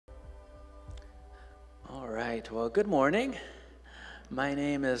right, well, good morning. My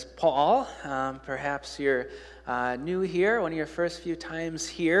name is Paul. Perhaps you're new here, one of your first few times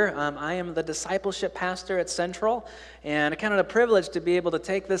here. I am the discipleship pastor at Central, and kind of a privilege to be able to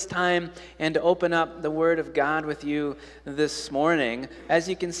take this time and to open up the Word of God with you this morning. As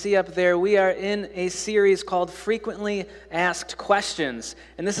you can see up there, we are in a series called Frequently Asked Questions,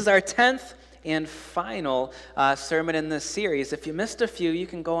 and this is our 10th and final sermon in this series. If you missed a few, you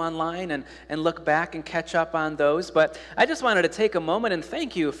can go online and look back and catch up on those. But I just wanted to take a moment and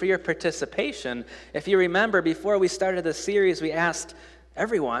thank you for your participation. If you remember, before we started the series, we asked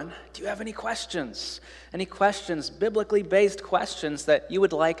everyone, do you have any questions? Any questions, biblically based questions that you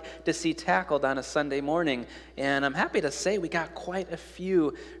would like to see tackled on a Sunday morning? And I'm happy to say we got quite a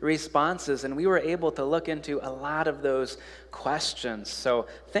few responses, and we were able to look into a lot of those questions. So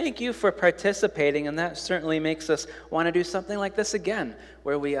thank you for participating, and that certainly makes us want to do something like this again,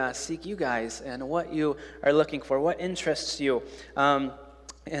 where we seek you guys and what you are looking for, what interests you. And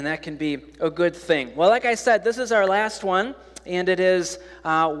that can be a good thing. Well, like I said, this is our last one. And it is,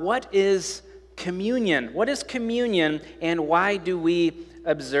 what is communion? What is communion, and why do we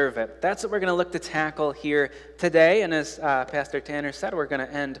observe it? That's what we're going to look to tackle here today. And as Pastor Tanner said, we're going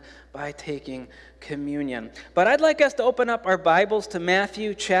to end by taking communion. But I'd like us to open up our Bibles to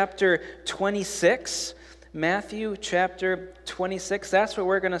Matthew chapter 26. Matthew chapter 26, that's where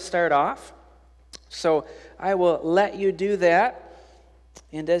we're going to start off. So I will let you do that.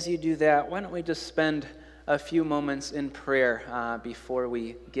 And as you do that, why don't we just spend a few moments in prayer before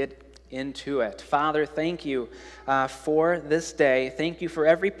we get into it. Father, thank you for this day. Thank you for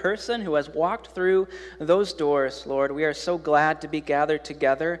every person who has walked through those doors, Lord. We are so glad to be gathered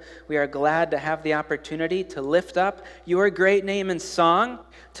together. We are glad to have the opportunity to lift up your great name in song,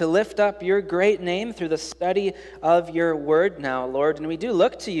 to lift up your great name through the study of your word now, Lord. And we do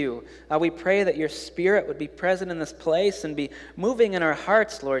look to you. We pray that your Spirit would be present in this place and be moving in our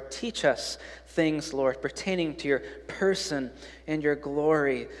hearts, Lord. Teach us things, Lord, pertaining to your person and your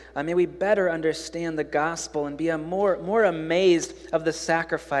glory. May we better understand the gospel and be more amazed of the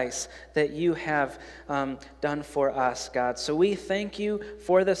sacrifice that you have done for us, God. So we thank you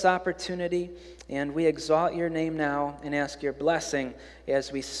for this opportunity, and we exalt your name now and ask your blessing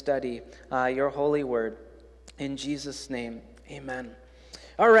as we study your holy word. In Jesus' name, amen.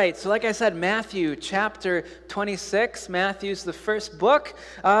 All right, so like I said, Matthew chapter 26. Matthew's the first book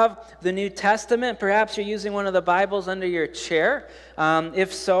of the New Testament. Perhaps you're using one of the Bibles under your chair.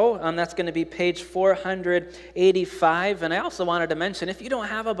 If so, that's going to be page 485. And I also wanted to mention, if you don't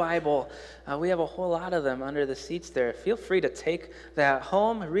have a Bible, we have a whole lot of them under the seats there. Feel free to take that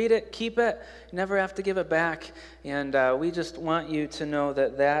home, read it, keep it. You never have to give it back. And we just want you to know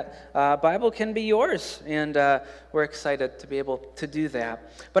that Bible can be yours. And we're excited to be able to do that.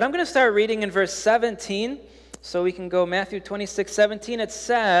 But I'm going to start reading in verse 17. So we can go Matthew 26:17. It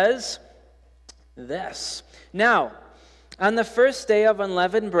says this. Now, on the first day of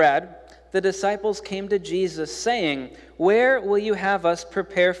unleavened bread, the disciples came to Jesus, saying, "Where will you have us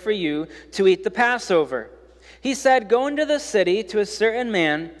prepare for you to eat the Passover?" He said, "Go into the city to a certain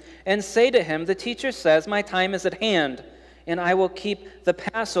man and say to him, 'The teacher says, my time is at hand, and I will keep the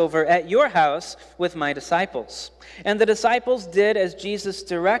Passover at your house with my disciples.' And the disciples did as Jesus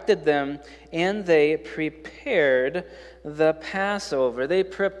directed them, and they prepared the Passover." They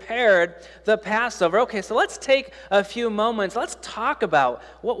prepared the Passover. Okay, so let's take a few moments. Let's talk about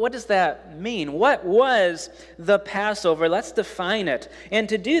what does that mean? What was the Passover? Let's define it. And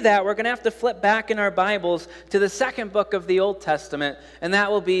to do that, we're going to have to flip back in our Bibles to the second book of the Old Testament, and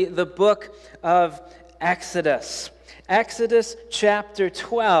that will be the book of Exodus. Exodus chapter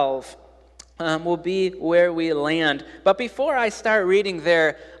 12 will be where we land. But before I start reading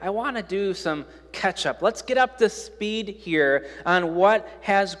there, I want to do some catch-up. Let's get up to speed here on what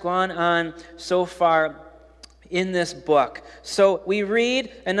has gone on so far in this book. So we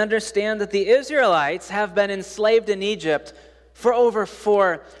read and understand that the Israelites have been enslaved in Egypt for over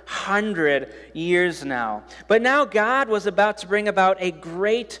 400 years now. But now God was about to bring about a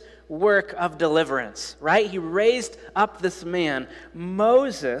great work of deliverance, right? He raised up this man,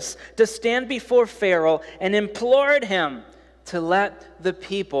 Moses, to stand before Pharaoh and implored him to let the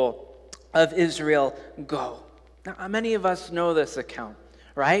people of Israel go. Now, many of us know this account,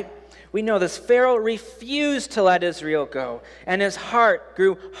 right? We know this. Pharaoh refused to let Israel go, and his heart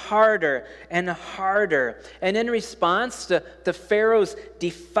grew harder and harder. And in response to Pharaoh's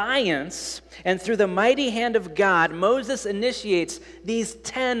defiance, and through the mighty hand of God, Moses initiates these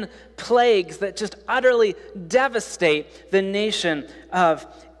 10 plagues that just utterly devastate the nation of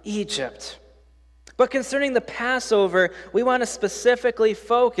Egypt. But concerning the Passover, we want to specifically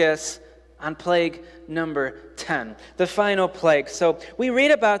focus on plague number 10, the final plague. So we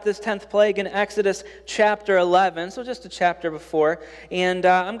read about this 10th plague in Exodus chapter 11, so just a chapter before, and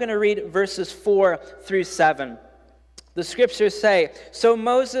I'm going to read verses 4 through 7. The scriptures say, "So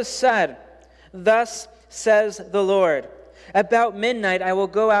Moses said, 'Thus says the Lord, about midnight I will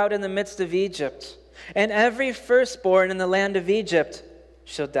go out in the midst of Egypt, and every firstborn in the land of Egypt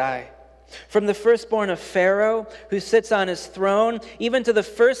shall die. From the firstborn of Pharaoh, who sits on his throne, even to the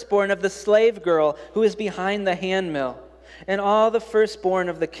firstborn of the slave girl who is behind the handmill, and all the firstborn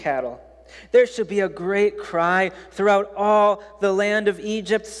of the cattle. There shall be a great cry throughout all the land of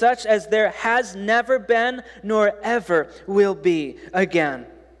Egypt, such as there has never been, nor ever will be again.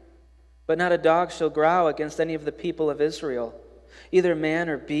 But not a dog shall growl against any of the people of Israel, either man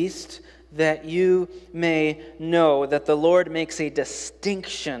or beast, that you may know that the Lord makes a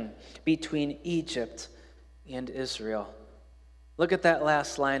distinction between Egypt and Israel.'" Look at that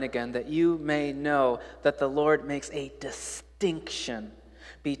last line again, that you may know that the Lord makes a distinction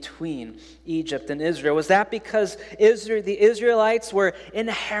between Egypt and Israel. Was that because the Israelites were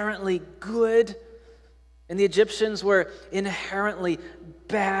inherently good and the Egyptians were inherently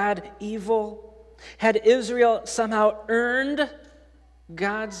bad, evil? Had Israel somehow earned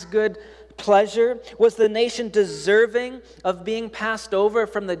God's good pleasure? Was the nation deserving of being passed over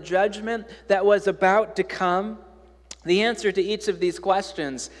from the judgment that was about to come? The answer to each of these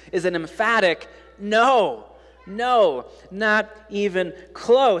questions is an emphatic no. No, not even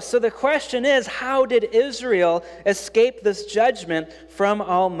close. So the question is, how did Israel escape this judgment from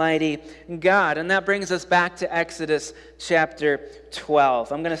Almighty God? And that brings us back to Exodus chapter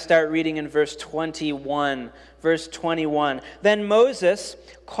 12. I'm going to start reading in verse 21. Verse 21. "Then Moses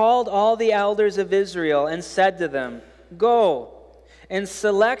called all the elders of Israel and said to them, 'Go and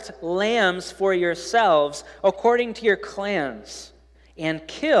select lambs for yourselves according to your clans, and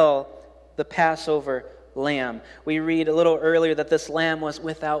kill the Passover lamb.'" We read a little earlier that this lamb was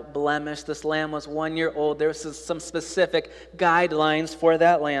without blemish. This lamb was 1 year old. There was some specific guidelines for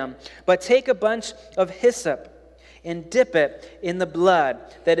that lamb. "But take a bunch of hyssop and dip it in the blood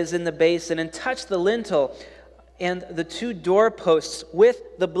that is in the basin, and touch the lintel and the 2 doorposts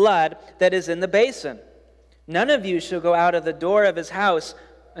with the blood that is in the basin. None of you shall go out of the door of his house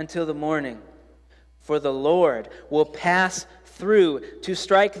until the morning, for the Lord will pass through to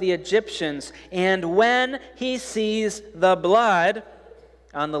strike the Egyptians, and when he sees the blood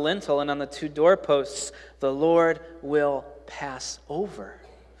on the lintel and on the 2 doorposts, the Lord will pass over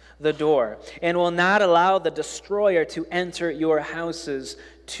the door and will not allow the destroyer to enter your houses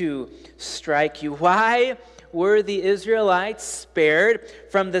to strike you." Why were the Israelites spared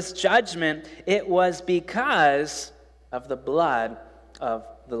from this judgment? It was because of the blood of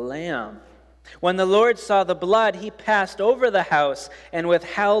the Lamb. When the Lord saw the blood, he passed over the house and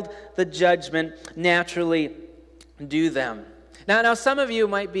withheld the judgment naturally due them. Now some of you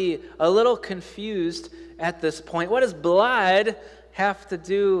might be a little confused at this point. What does blood have to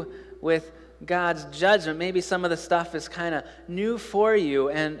do with God's judgment? Maybe some of the stuff is kind of new for you,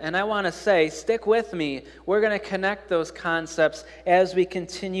 and I want to say, stick with me. We're going to connect those concepts as we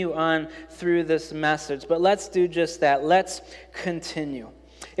continue on through this message. But let's do just that. Let's continue.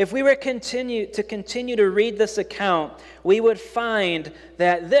 If we were continue to read this account, we would find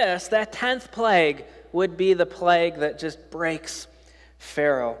that that 10th plague, would be the plague that just breaks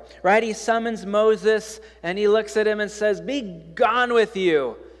Pharaoh. Right? He summons Moses, and he looks at him and says, "Be gone with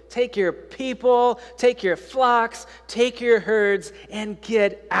you. Take your people, take your flocks, take your herds, and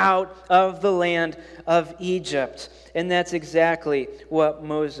get out of the land of Egypt." And that's exactly what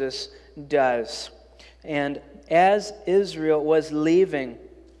Moses does. And as Israel was leaving,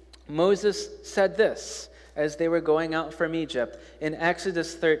 Moses said this as they were going out from Egypt in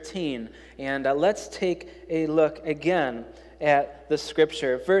Exodus 13. And let's take a look again at the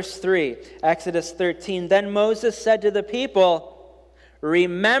scripture. Verse 3, Exodus 13. "Then Moses said to the people,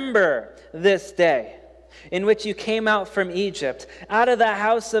 'Remember this day in which you came out from Egypt, out of the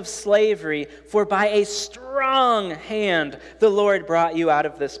house of slavery, for by a strong hand the Lord brought you out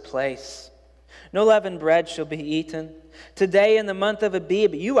of this place. No leavened bread shall be eaten. Today in the month of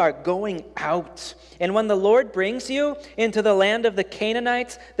Abib you are going out. And when the Lord brings you into the land of the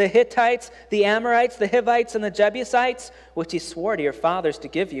Canaanites, the Hittites, the Amorites, the Hivites, and the Jebusites, which he swore to your fathers to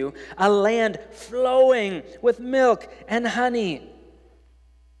give you, a land flowing with milk and honey,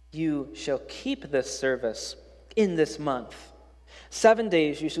 you shall keep this service in this month. 7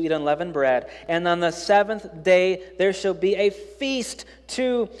 days you shall eat unleavened bread, and on the 7th day there shall be a feast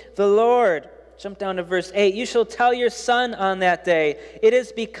to the Lord.'" Jump down to verse 8. "You shall tell your son on that day, 'It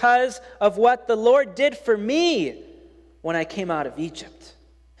is because of what the Lord did for me when I came out of Egypt.'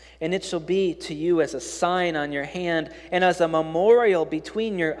 And it shall be to you as a sign on your hand and as a memorial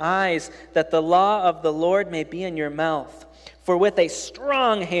between your eyes, that the law of the Lord may be in your mouth. For with a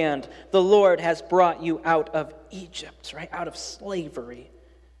strong hand the Lord has brought you out of Egypt," right? Out of slavery.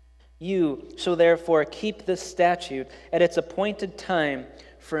 "You shall therefore keep this statute at its appointed time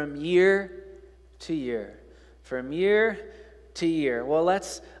from year to year." From year to year. Well,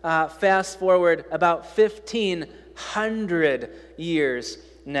 let's fast forward about 1,500 years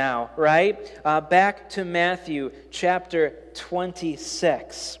now, right? Back to Matthew chapter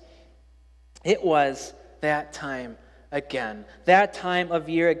 26. It was that time again. That time of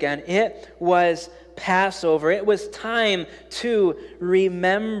year again. It was Passover. It was time to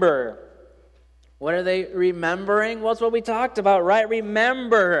remember. What are they remembering? Well, it's what we talked about, right?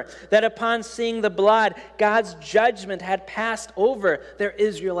 Remember that upon seeing the blood, God's judgment had passed over their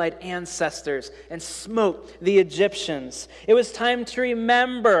Israelite ancestors and smote the Egyptians. It was time to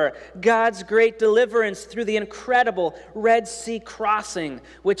remember God's great deliverance through the incredible Red Sea crossing,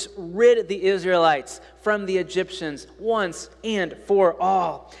 which rid the Israelites from the Egyptians once and for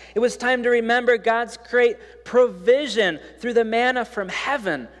all. It was time to remember God's great provision through the manna from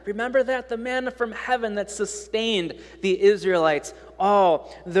heaven. Remember that? The manna from heaven that sustained the Israelites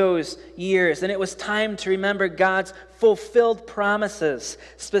all those years. And it was time to remember God's fulfilled promises,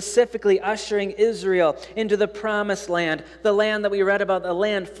 specifically ushering Israel into the promised land, the land that we read about, the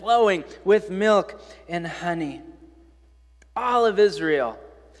land flowing with milk and honey. All of Israel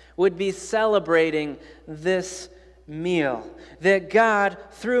would be celebrating this meal that God,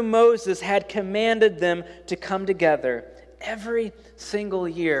 through Moses, had commanded them to come together every single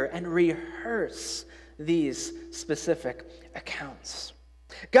year and rehearse these specific accounts.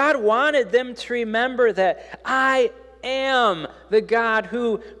 God wanted them to remember that I am the God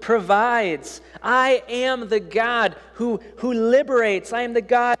who provides. I am the God who liberates. I am the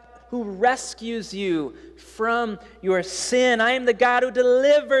God who rescues you from your sin. I am the God who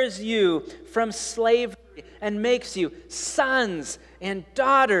delivers you from slavery and makes you sons and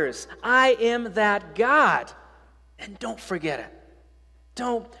daughters. I am that God. And don't forget it.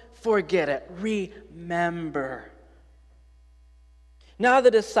 Don't forget it. Remember. Now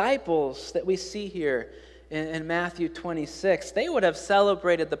the disciples that we see here in Matthew 26, they would have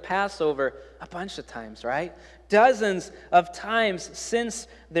celebrated the Passover a bunch of times, right? Dozens of times since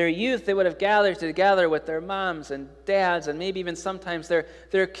their youth, they would have gathered together with their moms and dads and maybe even sometimes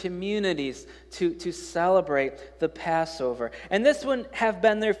their communities to celebrate the Passover. And this wouldn't have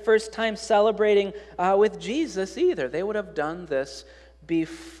been their first time celebrating with Jesus either. They would have done this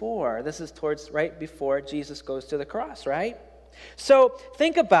before. This is right before Jesus goes to the cross, right? So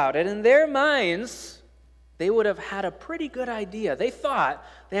think about it. In their minds, they would have had a pretty good idea. They thought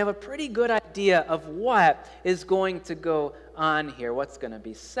they have a pretty good idea of what is going to go on here, what's going to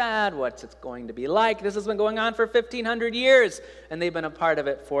be said, what's it's going to be like. This has been going on for 1,500 years, and they've been a part of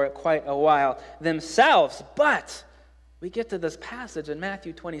it for quite a while themselves. But we get to this passage in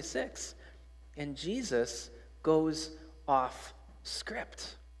Matthew 26, and Jesus goes off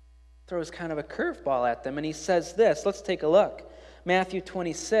script, throws kind of a curveball at them, and he says this. Let's take a look. Matthew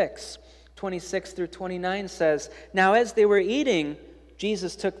 26 through 29 says, "Now as they were eating,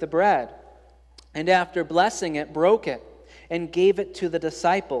 Jesus took the bread, and after blessing it, broke it, and gave it to the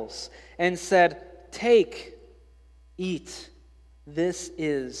disciples, and said, 'Take, eat, this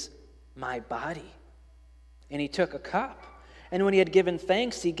is my body.' And he took a cup, and when he had given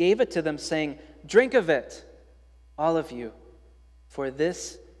thanks, he gave it to them, saying, 'Drink of it, all of you, for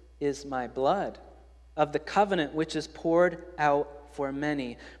this is my blood of the covenant which is poured out for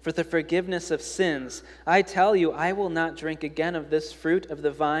many, for the forgiveness of sins. I tell you, I will not drink again of this fruit of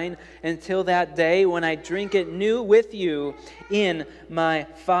the vine until that day when I drink it new with you in my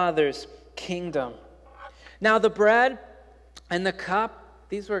Father's kingdom.'" Now the bread and the cup,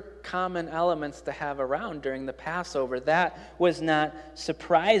 these were common elements to have around during the Passover. That was not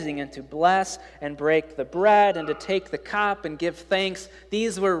surprising. And to bless and break the bread and to take the cup and give thanks,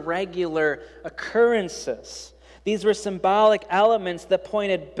 these were regular occurrences. These were symbolic elements that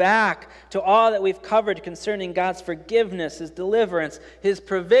pointed back to all that we've covered concerning God's forgiveness, His deliverance, His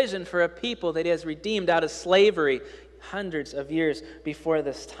provision for a people that He has redeemed out of slavery hundreds of years before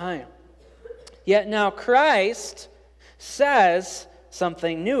this time. Yet now Christ says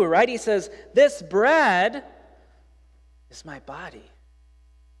something new, right? He says, "This bread is my body.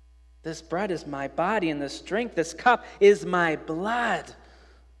 This bread is my body, and this drink, this cup is my blood."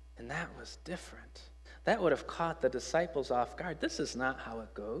 And that was different. That would have caught the disciples off guard. This is not how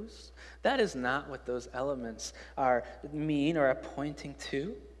it goes. That is not what those elements mean or are pointing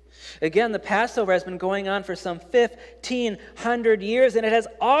to. Again, the Passover has been going on for some 1,500 years, and it has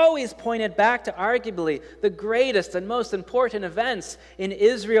always pointed back to arguably the greatest and most important events in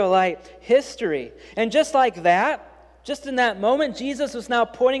Israelite history. And just like that, just in that moment, Jesus was now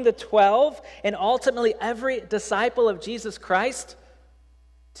pointing the 12 and ultimately every disciple of Jesus Christ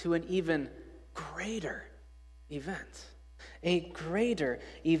to an even greater event. A greater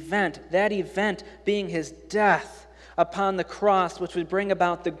event. That event being his death upon the cross, which would bring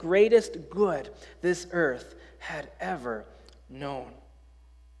about the greatest good this earth had ever known.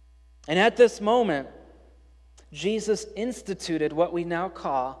 And at this moment, Jesus instituted what we now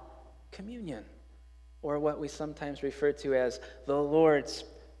call communion, or what we sometimes refer to as the Lord's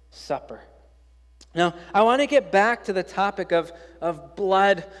Supper. Now, I want to get back to the topic of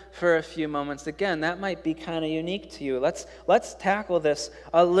blood for a few moments. Again, that might be kind of unique to you. Let's tackle this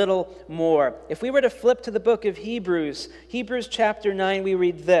a little more. If we were to flip to the book of Hebrews chapter 9, we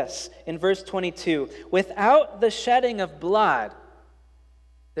read this in verse 22. Without the shedding of blood,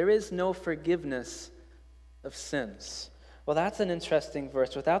 there is no forgiveness of sins. Well, that's an interesting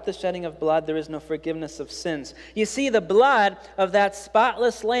verse. Without the shedding of blood, there is no forgiveness of sins. You see, the blood of that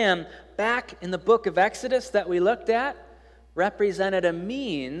spotless lamb back in the book of Exodus that we looked at represented a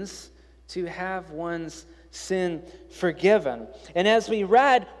means to have one's sin forgiven. And as we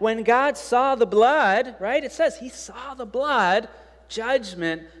read, when God saw the blood, right, it says he saw the blood,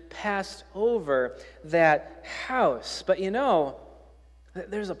 judgment passed over that house. But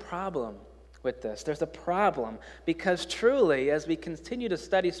there's a problem with this. There's a problem because truly, as we continue to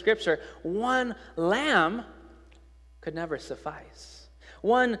study Scripture, one lamb could never suffice.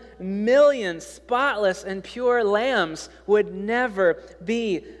 1 million spotless and pure lambs would never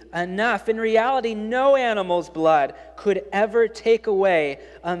be enough. In reality, no animal's blood could ever take away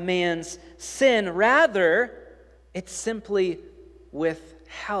a man's sin. Rather, it simply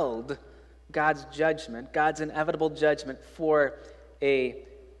withheld God's judgment, God's inevitable judgment for a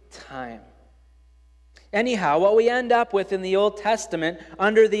time. Anyhow, what we end up with in the Old Testament,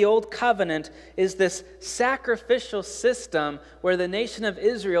 under the Old Covenant, is this sacrificial system where the nation of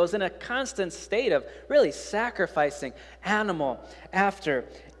Israel is in a constant state of really sacrificing animal after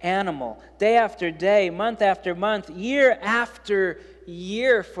animal, day after day, month after month, year after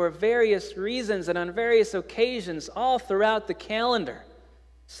year, for various reasons and on various occasions, all throughout the calendar.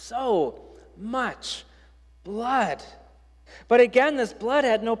 So much blood. But again, this blood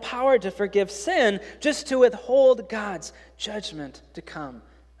had no power to forgive sin, just to withhold God's judgment to come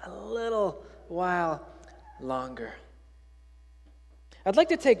a little while longer. I'd like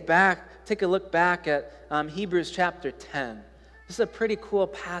to take a look back at Hebrews chapter 10. This is a pretty cool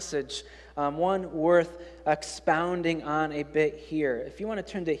passage, one worth expounding on a bit here. If you want to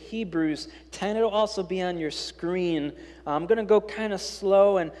turn to Hebrews 10, it'll also be on your screen. I'm going to go kind of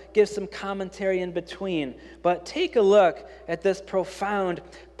slow and give some commentary in between. But take a look at this profound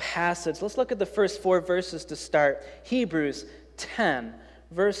passage. Let's look at the first 4 verses to start. Hebrews 10,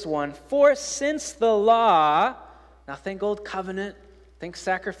 verse 1. For since the law, now think Old Covenant, think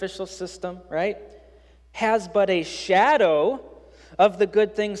sacrificial system, right? Has but a shadow of the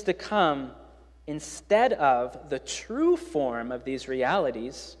good things to come, instead of the true form of these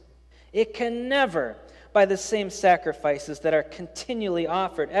realities, it can never, by the same sacrifices that are continually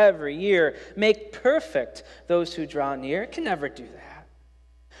offered every year, make perfect those who draw near. It can never do that.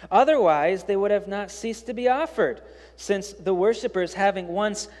 Otherwise, they would have not ceased to be offered, since the worshipers, having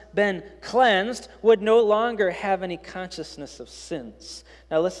once been cleansed, would no longer have any consciousness of sins.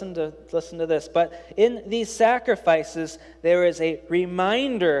 Now listen to this. But in these sacrifices, there is a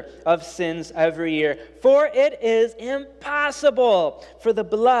reminder of sins every year. For it is impossible for the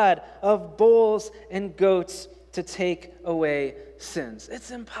blood of bulls and goats to take away sins.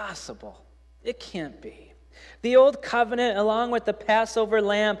 It's impossible. It can't be. The Old Covenant, along with the Passover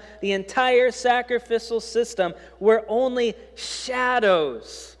lamb, the entire sacrificial system, were only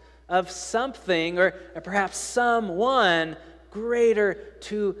shadows of something, or perhaps someone greater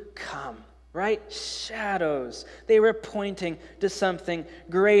to come, right? Shadows. They were pointing to something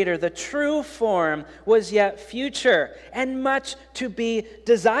greater. The true form was yet future and much to be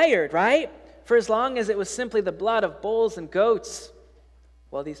desired, right? For as long as it was simply the blood of bulls and goats,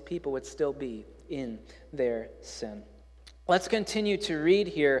 well, these people would still be in their sin. Let's continue to read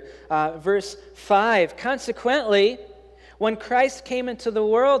here. Verse 5. Consequently, when Christ came into the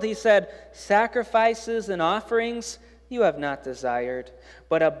world, he said, sacrifices and offerings you have not desired,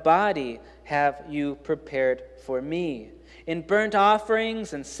 but a body have you prepared for me. In burnt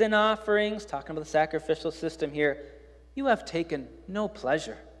offerings and sin offerings, talking about the sacrificial system here, you have taken no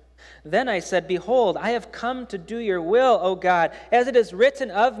pleasure. Then I said, Behold, I have come to do your will, O God, as it is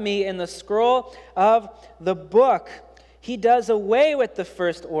written of me in the scroll of the book. He does away with the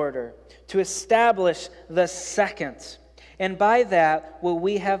first order to establish the second. And by that will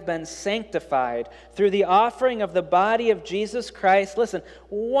we have been sanctified through the offering of the body of Jesus Christ, listen,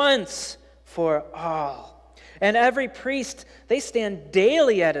 once for all. And every priest, they stand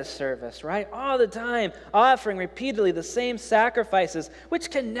daily at his service, right? All the time, offering repeatedly the same sacrifices, which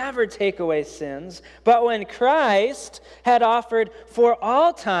can never take away sins. But when Christ had offered for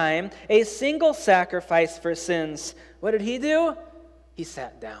all time a single sacrifice for sins, what did he do? He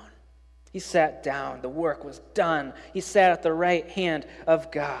sat down. He sat down. The work was done. He sat at the right hand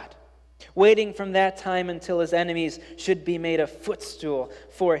of God, waiting from that time until his enemies should be made a footstool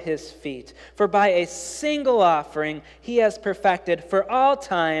for his feet. For by a single offering he has perfected for all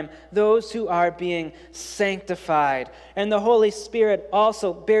time those who are being sanctified. And the Holy Spirit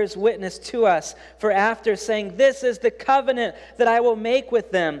also bears witness to us, for after saying, This is the covenant that I will make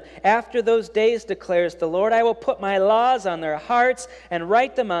with them. After those days, declares the Lord, I will put my laws on their hearts and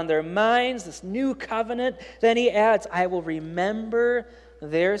write them on their minds, this new covenant. Then he adds, I will remember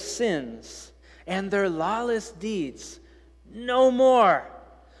their sins and their lawless deeds no more.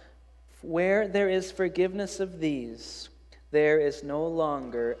 Where there is forgiveness of these, there is no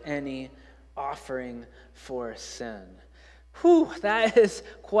longer any offering for sin. Whew, that is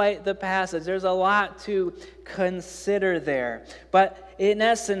quite the passage. There's a lot to consider there. But in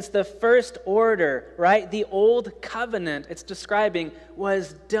essence, the first order, right, the old covenant it's describing,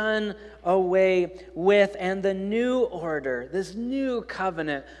 was done away with. And the new order, this new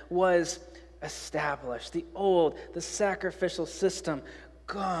covenant, was established. The old, the sacrificial system,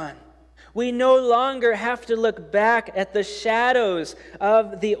 gone. We no longer have to look back at the shadows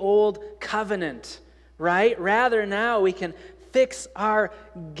of the old covenant, right? Rather, now we can fix our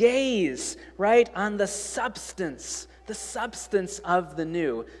gaze, right, on the substance of the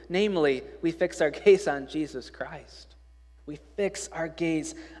new. Namely, we fix our gaze on Jesus Christ. We fix our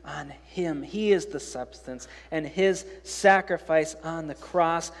gaze on him. He is the substance, and his sacrifice on the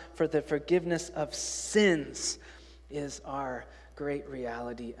cross for the forgiveness of sins is our great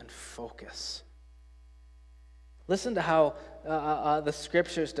reality and focus. Listen to how the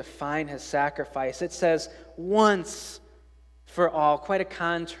scriptures define his sacrifice. It says, once for all. Quite a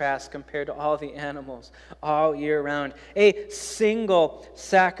contrast compared to all the animals all year round. A single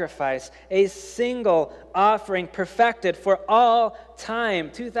sacrifice, a single offering perfected for all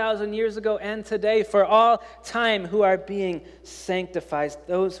time, 2,000 years ago and today, for all time who are being sanctified,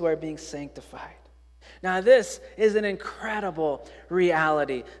 those who are being sanctified. Now, this is an incredible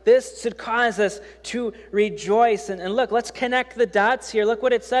reality. This should cause us to rejoice. And look, let's connect the dots here. Look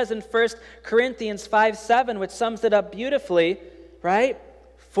what it says in 1 Corinthians 5:7, which sums it up beautifully, right?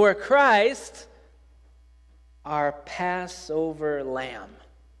 For Christ, our Passover lamb,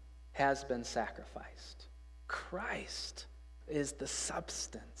 has been sacrificed. Christ is the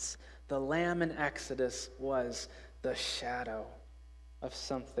substance. The lamb in Exodus was the shadow of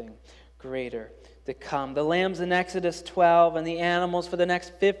something greater to come. The lambs in Exodus 12 and the animals for the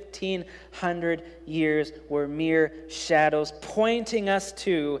next 1,500 years were mere shadows, pointing us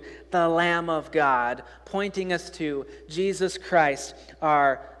to the Lamb of God, pointing us to Jesus Christ,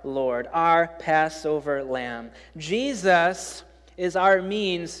 our Lord, our Passover lamb. Jesus is our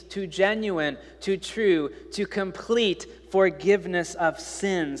means to genuine, to true, to complete forgiveness of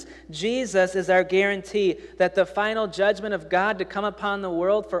sins. Jesus is our guarantee that the final judgment of God to come upon the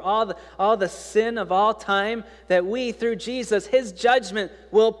world for all the sin of all time, that we, through Jesus, his judgment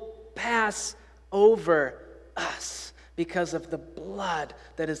will pass over us because of the blood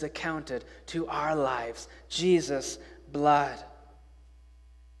that is accounted to our lives. Jesus' blood.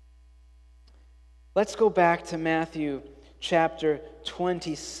 Let's go back to Matthew chapter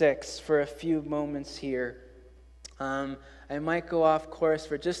 26 for a few moments here. I might go off course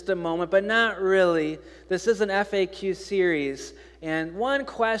for just a moment, but not really. This is an FAQ series, and one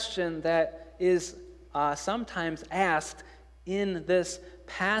question that is sometimes asked in this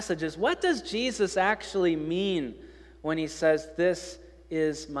passage is, what does Jesus actually mean when he says, "This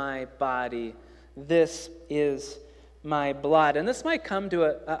is my body, this is my blood"? And this might come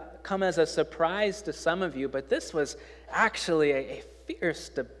as a surprise to some of you, but this was actually a fierce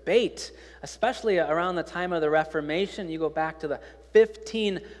debate, especially around the time of the Reformation. You go back to the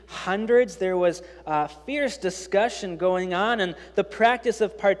 1500s, there was a fierce discussion going on, and the practice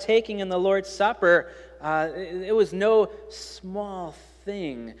of partaking in the Lord's Supper, it was no small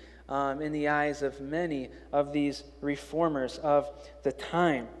thing in the eyes of many of these reformers of the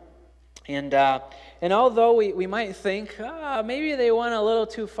time. And although we might think, maybe they went a little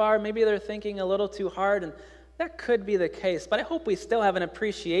too far, maybe they're thinking a little too hard, and that could be the case. But I hope we still have an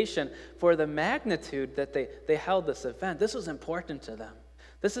appreciation for the magnitude that they held this event. This was important to them.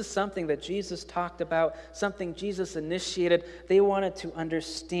 This is something that Jesus talked about, something Jesus initiated. They wanted to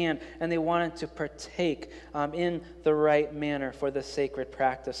understand, and they wanted to partake in the right manner for the sacred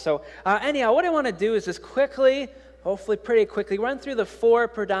practice. So anyhow, what I want to do is just quickly, hopefully pretty quickly, run through the four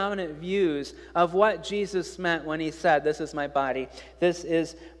predominant views of what Jesus meant when he said, "This is my body, this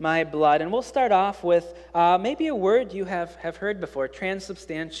is my blood." And we'll start off with maybe a word you have heard before,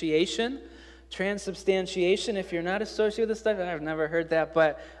 transubstantiation. Transubstantiation, if you're not associated with this stuff, I've never heard that,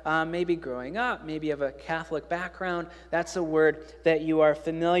 but maybe growing up, maybe you have a Catholic background, that's a word that you are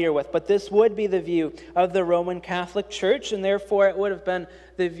familiar with. But this would be the view of the Roman Catholic Church, and therefore it would have been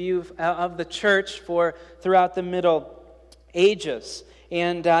the view of the church throughout the Middle Ages.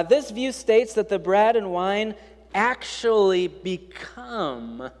 And this view states that the bread and wine actually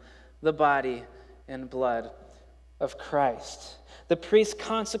become the body and blood of Christ. The priest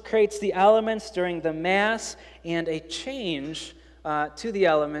consecrates the elements during the Mass, and a change to the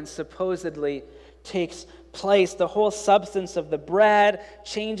elements supposedly takes place. The whole substance of the bread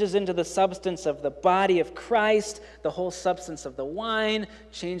changes into the substance of the body of Christ. The whole substance of the wine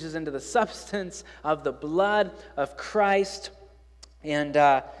changes into the substance of the blood of Christ. And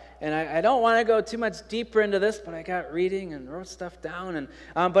I don't want to go too much deeper into this, but I got reading and wrote stuff down.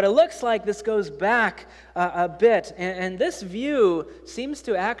 But it looks like this goes back a bit. And this view seems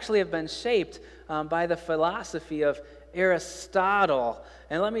to actually have been shaped by the philosophy of Aristotle.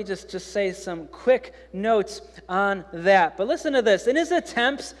 And let me just say some quick notes on that. But listen to this. In his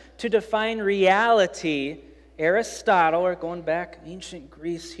attempts to define reality, Aristotle, or going back ancient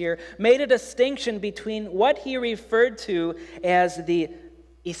Greece here, made a distinction between what he referred to as the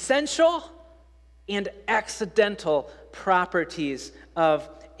essential and accidental properties of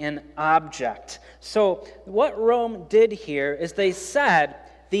an object. So what Rome did here is they said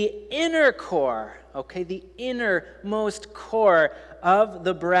the inner core, the innermost core of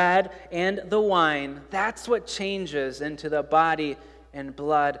the bread and the wine, that's what changes into the body and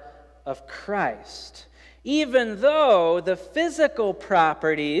blood of Christ. Even though the physical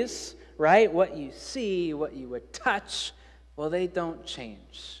properties, right, what you see, what you would touch, well, they don't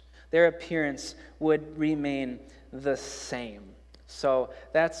change. Their appearance would remain the same. So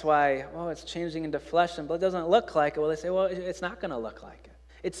that's why, it's changing into flesh and blood. It doesn't look like it. Well, they say, it's not going to look like it.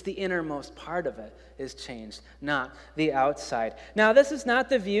 It's the innermost part of it is changed, not the outside. Now, this is not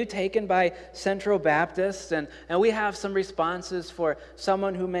the view taken by Central Baptists, and we have some responses for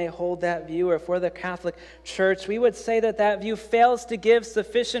someone who may hold that view, or for the Catholic Church. We would say that view fails to give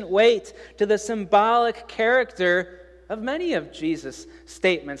sufficient weight to the symbolic character of many of Jesus'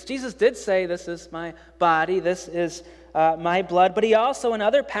 statements. Jesus did say, "This is my body, this is my blood," but he also in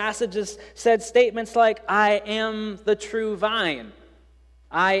other passages said statements like, "I am the true vine.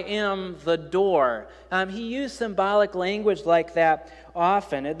 I am the door." He used symbolic language like that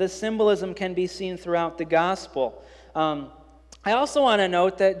often. The symbolism can be seen throughout the gospel. I also want to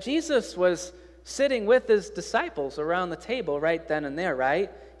note that Jesus was sitting with his disciples around the table right then and there, right?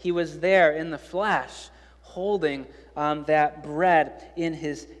 He was there in the flesh, holding that bread in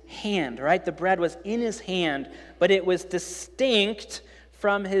his hand, right? The bread was in his hand, but it was distinct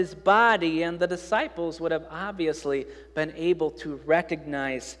from his body, and the disciples would have obviously been able to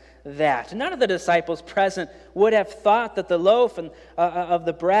recognize that. None of the disciples present would have thought that the loaf of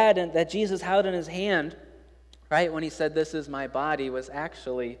the bread and that Jesus held in his hand, right, when he said, "This is my body," was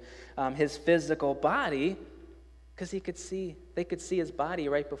actually his physical body, because they could see his body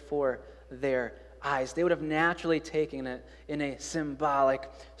right before their eyes. They would have naturally taken it in a symbolic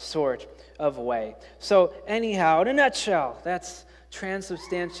sort of way. So anyhow, in a nutshell, that's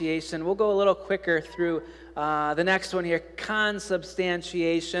transubstantiation. We'll go a little quicker through the next one here,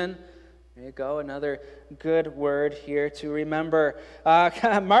 consubstantiation. There you go, another good word here to remember.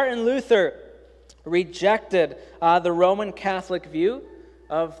 Martin Luther rejected the Roman Catholic view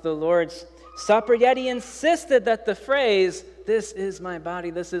of the Lord's Supper, yet he insisted that the phrase, "This is my body,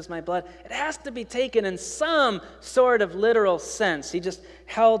 this is my blood," it has to be taken in some sort of literal sense. He just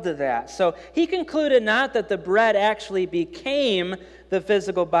held to that. So he concluded not that the bread actually became the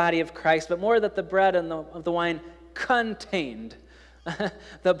physical body of Christ, but more that the bread and the wine contained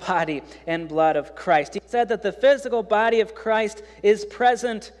the body and blood of Christ. He said that the physical body of Christ is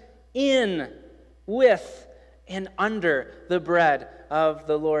present in, with, and under the bread of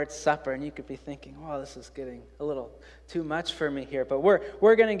the Lord's Supper. And you could be thinking, oh, this is getting a little too much for me here. But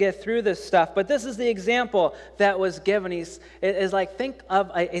we're going to get through this stuff. But this is the example that was given. It is like, think of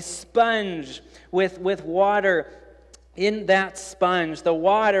a sponge with water in that sponge. The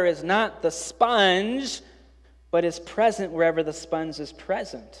water is not the sponge, but is present wherever the sponge is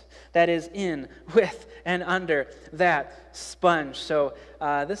present. That is in, with, and under that sponge. So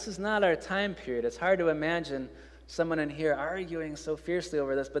this is not our time period. It's hard to imagine someone in here arguing so fiercely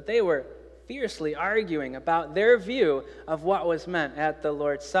over this, but they were fiercely arguing about their view of what was meant at the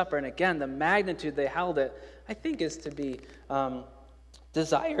Lord's Supper. And again, the magnitude they held it, I think, is to be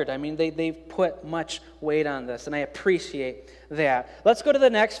desired. I mean, they've put much weight on this, and I appreciate that. Let's go to the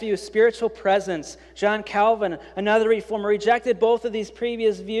next view, spiritual presence. John Calvin, another reformer, rejected both of these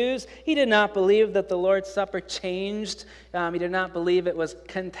previous views. He did not believe that the Lord's Supper changed. He did not believe it was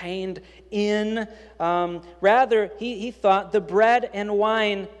contained in. Rather, he thought the bread and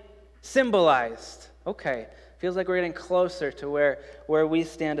wine symbolized. Okay. Feels like we're getting closer to where we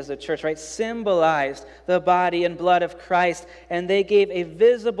stand as a church, right? Symbolized the body and blood of Christ, and they gave a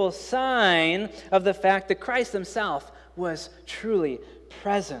visible sign of the fact that Christ himself was truly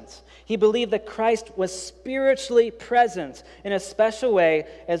present. He believed that Christ was spiritually present in a special way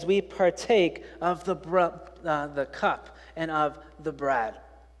as we partake of the cup and of the bread.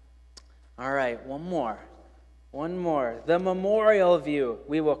 All right, one more. The memorial view,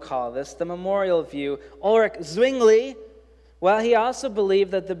 we will call this, the memorial view. Ulrich Zwingli, well, he also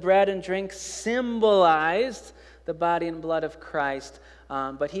believed that the bread and drink symbolized the body and blood of Christ,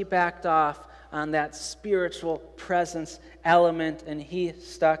 but he backed off on that spiritual presence element, and he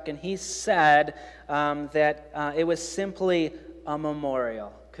stuck, and he said that it was simply a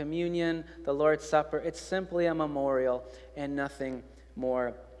memorial. Communion, the Lord's Supper, it's simply a memorial and nothing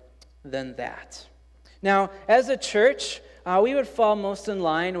more than that. Now, as a church, we would fall most in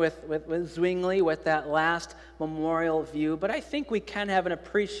line with Zwingli, with that last memorial view, but I think we can have an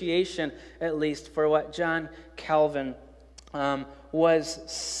appreciation, at least, for what John Calvin was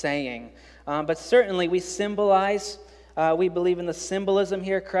saying. But certainly, we believe in the symbolism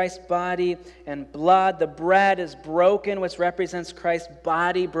here, Christ's body and blood. The bread is broken, which represents Christ's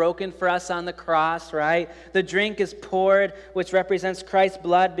body broken for us on the cross, right? The drink is poured, which represents Christ's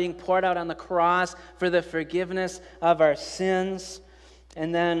blood being poured out on the cross for the forgiveness of our sins.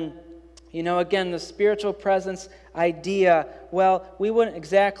 And then, again, the spiritual presence idea, well, we wouldn't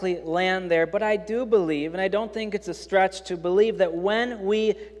exactly land there, but I do believe, and I don't think it's a stretch to believe, that when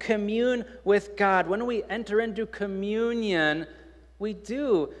we commune with God, when we enter into communion, we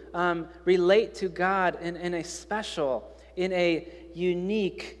do relate to God in a special, in a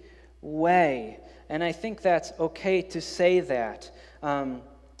unique way. And I think that's okay to say that.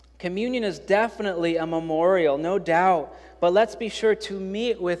 Communion is definitely a memorial, no doubt, but let's be sure to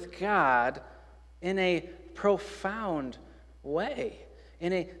meet with God in a profound way,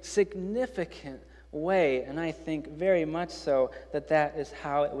 in a significant way, and I think very much so that is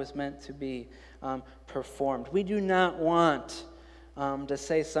how it was meant to be performed. We do not want to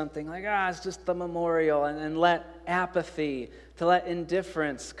say something like, it's just the memorial, and let apathy, to let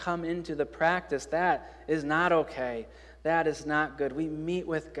indifference come into the practice. That is not okay. That is not good. We meet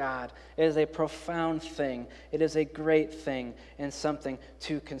with God. It is a profound thing. It is a great thing, and something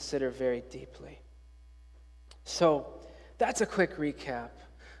to consider very deeply. So that's a quick recap.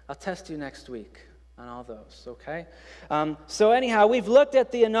 I'll test you next week on all those, okay? So anyhow, we've looked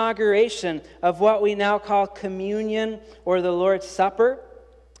at the inauguration of what we now call communion or the Lord's Supper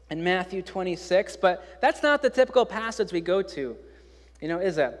in Matthew 26, but that's not the typical passage we go to,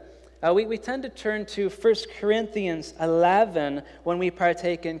 is it? We tend to turn to 1 Corinthians 11 when we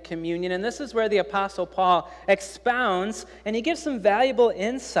partake in communion, and this is where the Apostle Paul expounds, and he gives some valuable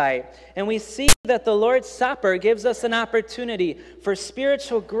insight. And we see that the Lord's Supper gives us an opportunity for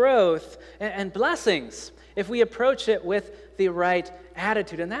spiritual growth and blessings if we approach it with the right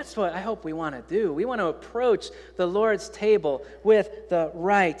attitude. And that's what I hope we want to do. We want to approach the Lord's table with the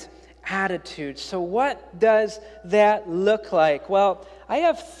right attitude. So what does that look like? Well, I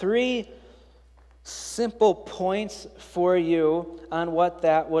have 3 simple points for you on what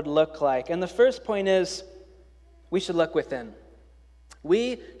that would look like. And the first point is we should look within.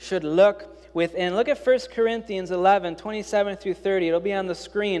 We should look within. Look at 1 Corinthians 11, 27 through 30. It'll be on the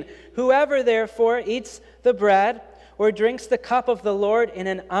screen. Whoever, therefore, eats the bread or drinks the cup of the Lord in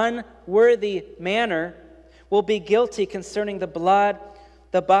an unworthy manner will be guilty concerning the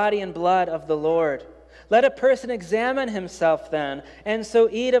body and blood of the Lord. Let a person examine himself then, and so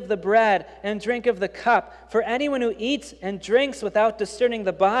eat of the bread and drink of the cup. For anyone who eats and drinks without discerning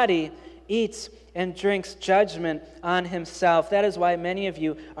the body eats and drinks judgment on himself. That is why many of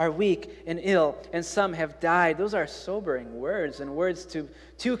you are weak and ill, and some have died. Those are sobering words, and words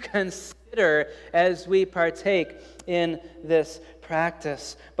to consider as we partake in this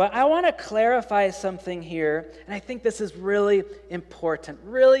practice. But I want to clarify something here, and I think this is really important.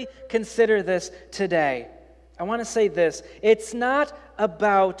 Really consider this today. I want to say this. It's not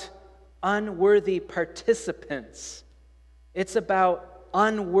about unworthy participants. It's about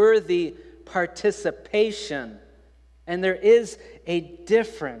unworthy participation. And there is a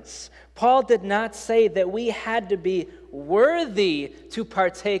difference. Paul did not say that we had to be worthy to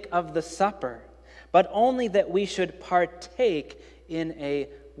partake of the supper, but only that we should partake in a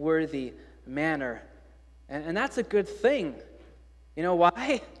worthy manner. And that's a good thing. You know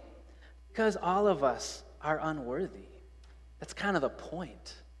why? Because all of us are unworthy. That's kind of the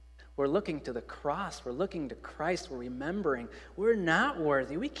point. We're looking to the cross. We're looking to Christ. We're remembering we're not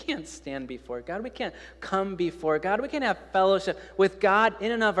worthy. We can't stand before God. We can't come before God. We can't have fellowship with God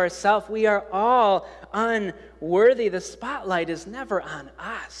in and of ourselves. We are all unworthy. The spotlight is never on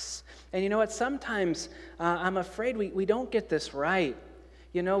us. And you know what? Sometimes I'm afraid we don't get this right.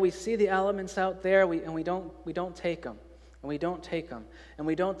 You know, we see the elements out there and we don't take them. And we don't take them. And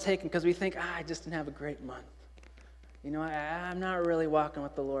we don't take them because we think, I just didn't have a great month. You know, I'm not really walking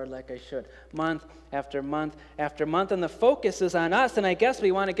with the Lord like I should. Month after month after month. And the focus is on us. And I guess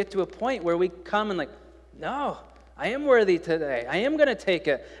we want to get to a point where we come and like, no, I am worthy today. I am going to take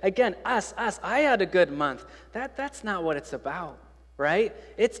it. Again, us. I had a good month. That's not what it's about, right?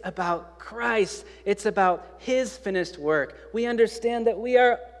 It's about Christ. It's about His finished work. We understand that we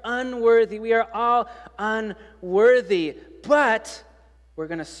are unworthy. We are all unworthy. But we're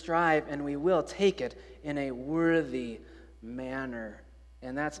going to strive and we will take it in a worthy manner.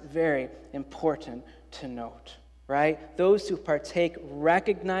 And that's very important to note, right? Those who partake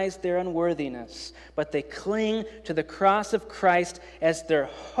recognize their unworthiness, but they cling to the cross of Christ as their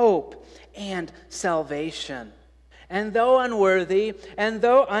hope and salvation. And though unworthy, and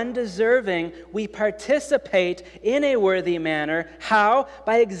though undeserving, we participate in a worthy manner. How?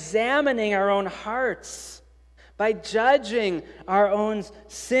 By examining our own hearts, by judging our own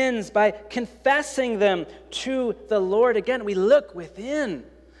sins, by confessing them to the Lord. Again, we look within.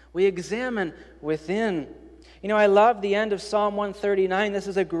 We examine within. You know, I love the end of Psalm 139. This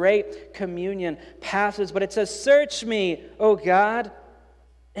is a great communion passage, but it says, "Search me, O God,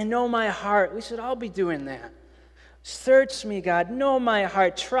 and know my heart." We should all be doing that. Search me, God, know my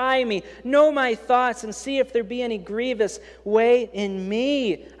heart, try me, know my thoughts, and see if there be any grievous way in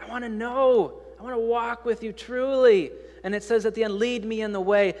me. I want to know. I want to walk with you truly. And it says at the end, lead me in the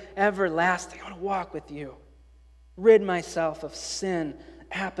way everlasting. I want to walk with you. Rid myself of sin,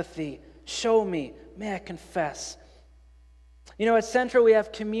 apathy. Show me. May I confess. You know, at Central we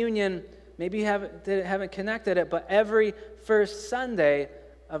have communion. Maybe you haven't connected it, but every first Sunday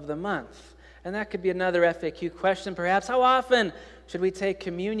of the month. And that could be another FAQ question, perhaps. How often should we take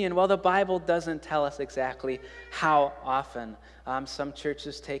communion? Well, the Bible doesn't tell us exactly how often. Some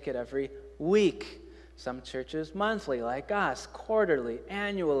churches take it every week. Some churches monthly, like us, quarterly,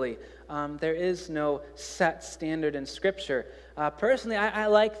 annually. There is no set standard in Scripture. Personally, I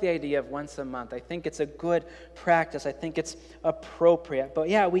like the idea of once a month. I think it's a good practice. I think it's appropriate. But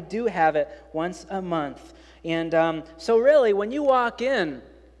yeah, we do have it once a month. And so really, when you walk in,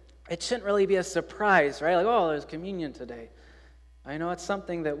 it shouldn't really be a surprise, right? Like, oh, there's communion today. I know it's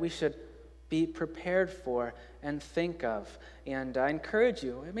something that we should be prepared for and think of. And I encourage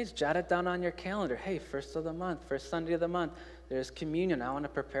you, maybe just jot it down on your calendar. Hey, first of the month, first Sunday of the month, there's communion. I want to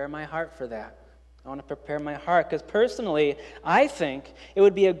prepare my heart for that. I want to prepare my heart because personally, I think it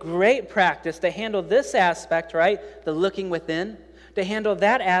would be a great practice to handle this aspect, right? The looking within, to handle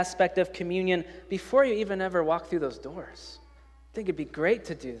that aspect of communion before you even ever walk through those doors. I think it'd be great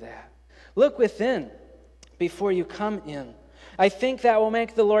to do that. Look within before you come in. I think that will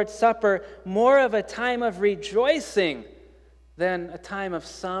make the Lord's Supper more of a time of rejoicing than a time of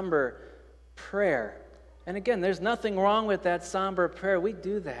somber prayer. And again, there's nothing wrong with that somber prayer. We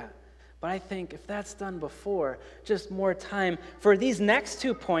do that. But I think if that's done before, just more time for these next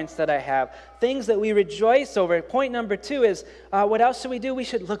 2 points that I have, things that we rejoice over. Point number 2 is, what else should we do? We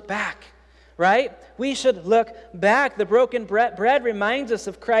should look back. Right? We should look back. The broken bread reminds us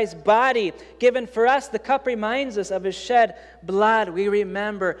of Christ's body given for us. The cup reminds us of His shed blood. We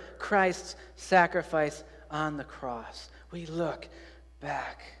remember Christ's sacrifice on the cross. We look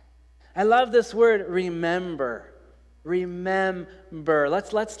back. I love this word, remember. Remember.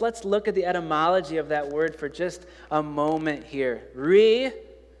 Let's look at the etymology of that word for just a moment here.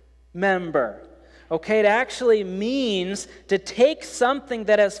 Remember. Okay, it actually means to take something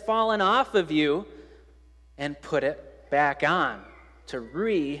that has fallen off of you and put it back on, to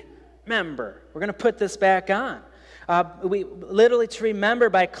remember. We're going to put this back on. We literally to remember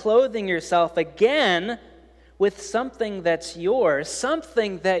by clothing yourself again with something that's yours,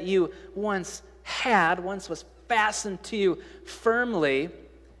 something that you once had, once was fastened to you firmly.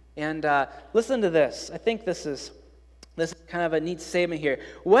 And listen to this. I think this is kind of a neat statement here.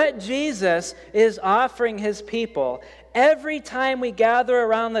 What Jesus is offering his people every time we gather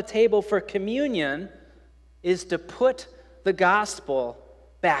around the table for communion is to put the gospel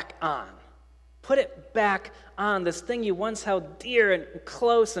back on. Put it back on, this thing you once held dear and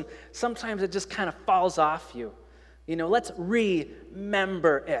close, and sometimes it just kind of falls off you. Let's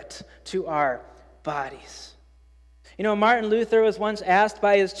remember it to our bodies. Martin Luther was once asked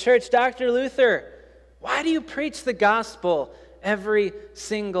by his church, Dr. Luther, why do you preach the gospel every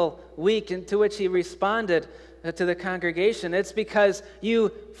single week? And to which he responded to the congregation, it's because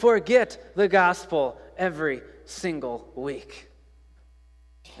you forget the gospel every single week.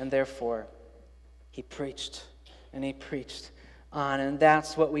 And therefore, he preached and he preached on. And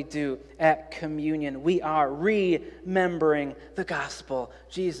that's what we do at communion. We are remembering the gospel,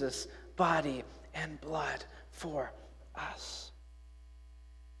 Jesus' body and blood for us.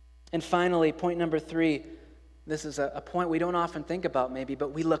 And finally, point number 3, this is a point we don't often think about maybe,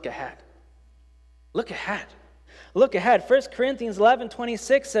 but we look ahead. Look ahead. Look ahead. 1 Corinthians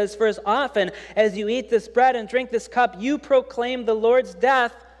 11:26 says, for as often as you eat this bread and drink this cup, you proclaim the Lord's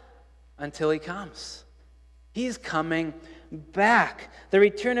death until he comes. He's coming back. The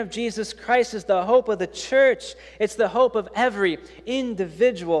return of Jesus Christ is the hope of the church. It's the hope of every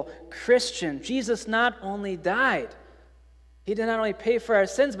individual Christian. Jesus not only died, he did not only pay for our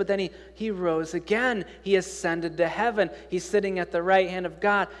sins, but then he rose again. He ascended to heaven. He's sitting at the right hand of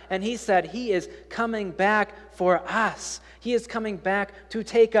God. And he said he is coming back for us. He is coming back to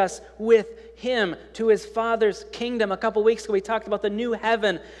take us with him to his Father's kingdom. A couple weeks ago, we talked about the new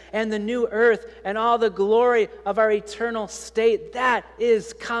heaven and the new earth and all the glory of our eternal state. That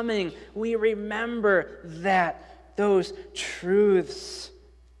is coming. We remember those truths.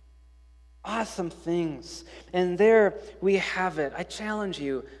 Awesome things. And there we have it. I challenge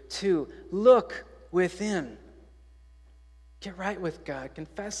you to look within. Get right with God.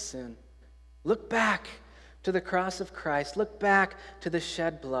 Confess sin. Look back to the cross of Christ. Look back to the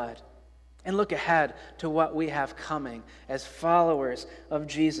shed blood. And look ahead to what we have coming as followers of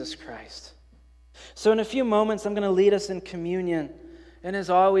Jesus Christ. So in a few moments, I'm going to lead us in communion. And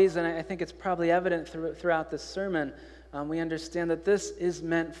as always, and I think it's probably evident throughout this sermon, we understand that this is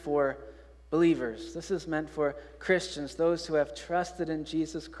meant for believers. This is meant for Christians, those who have trusted in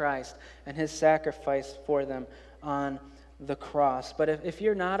Jesus Christ and his sacrifice for them on the cross. But if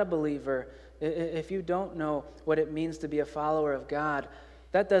you're not a believer, if you don't know what it means to be a follower of God,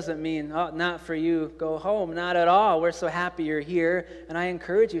 that doesn't mean, oh, not for you, go home. Not at all. We're so happy you're here. And I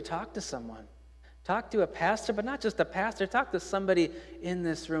encourage you, talk to someone. Talk to a pastor, but not just a pastor. Talk to somebody in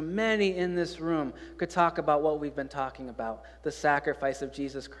this room. Many in this room could talk about what we've been talking about, the sacrifice of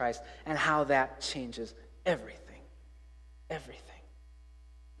Jesus Christ, and how that changes everything. Everything.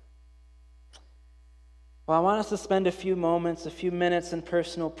 Well, I want us to spend a few minutes in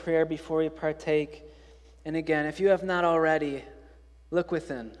personal prayer before we partake. And again, if you have not already, look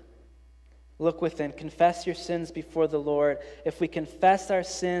within. Look within. Confess your sins before the Lord. If we confess our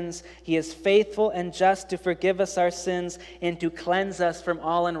sins, he is faithful and just to forgive us our sins and to cleanse us from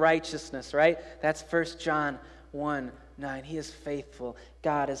all unrighteousness, right? That's 1 John 1:9. He is faithful.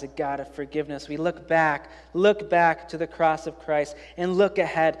 God is a God of forgiveness. We look back to the cross of Christ and look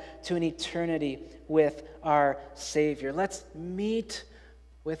ahead to an eternity with our Savior. Let's meet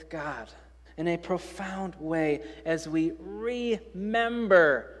with God in a profound way as we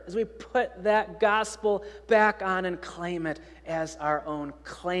remember, as we put that gospel back on and claim it as our own,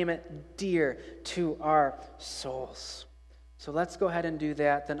 claim it dear to our souls. So let's go ahead and do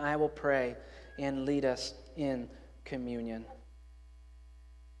that. Then I will pray and lead us in communion.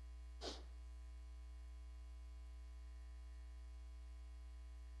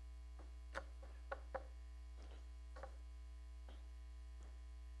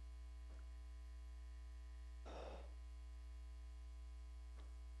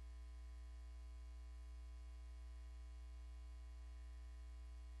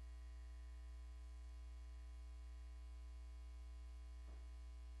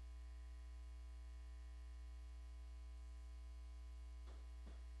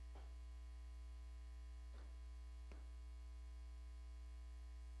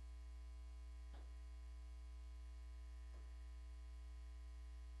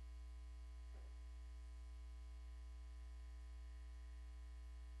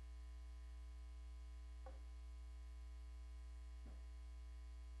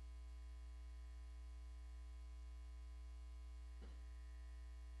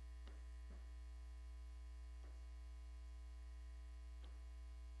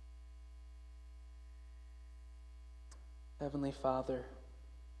 Heavenly Father,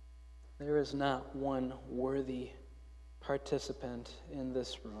 there is not one worthy participant in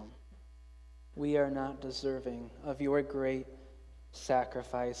this room. We are not deserving of your great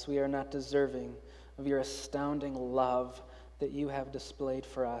sacrifice. We are not deserving of your astounding love that you have displayed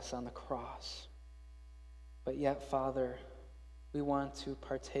for us on the cross. But yet, Father, we want to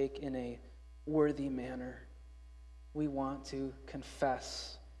partake in a worthy manner. We want to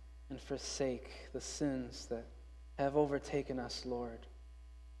confess and forsake the sins that have overtaken us, Lord.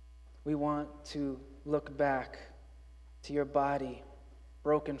 We want to look back to your body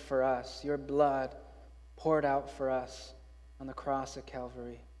broken for us, your blood poured out for us on the cross at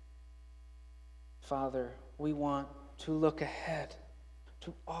Calvary. Father, we want to look ahead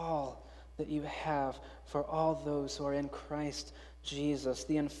to all that you have for all those who are in Christ Jesus,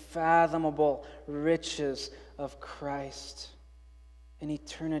 the unfathomable riches of Christ, in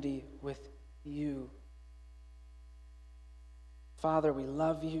eternity with you. Father, we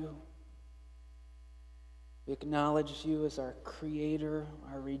love you. We acknowledge you as our Creator,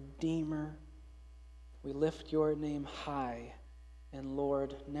 our Redeemer. We lift your name high. And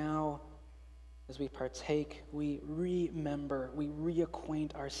Lord, now as we partake, we remember, we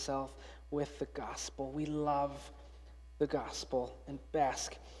reacquaint ourselves with the gospel. We love the gospel and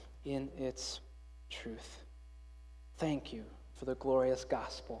bask in its truth. Thank you for the glorious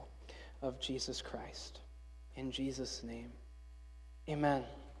gospel of Jesus Christ. In Jesus' name, amen.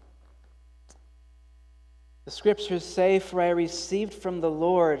 The scriptures say, "For I received from the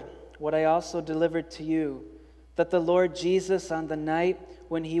Lord what I also delivered to you, that the Lord Jesus, on the night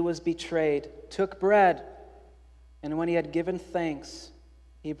when he was betrayed, took bread, and when he had given thanks,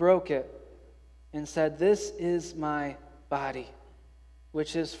 he broke it and said, 'This is my body,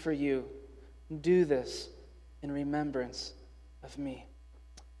 which is for you. Do this in remembrance of me.'"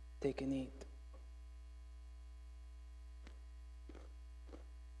 Take and eat.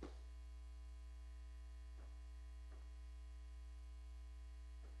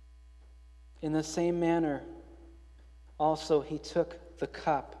 In the same manner, also he took the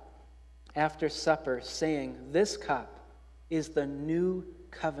cup after supper, saying, "This cup is the new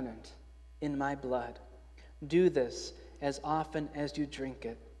covenant in my blood. Do this as often as you drink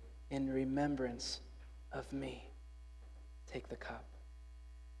it in remembrance of me." Take the cup.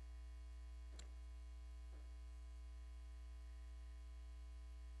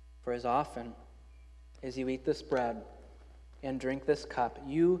 For as often as you eat this bread and drink this cup,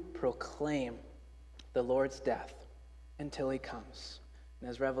 you proclaim the Lord's death until he comes. And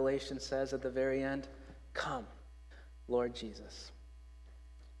as Revelation says at the very end, "Come, Lord Jesus."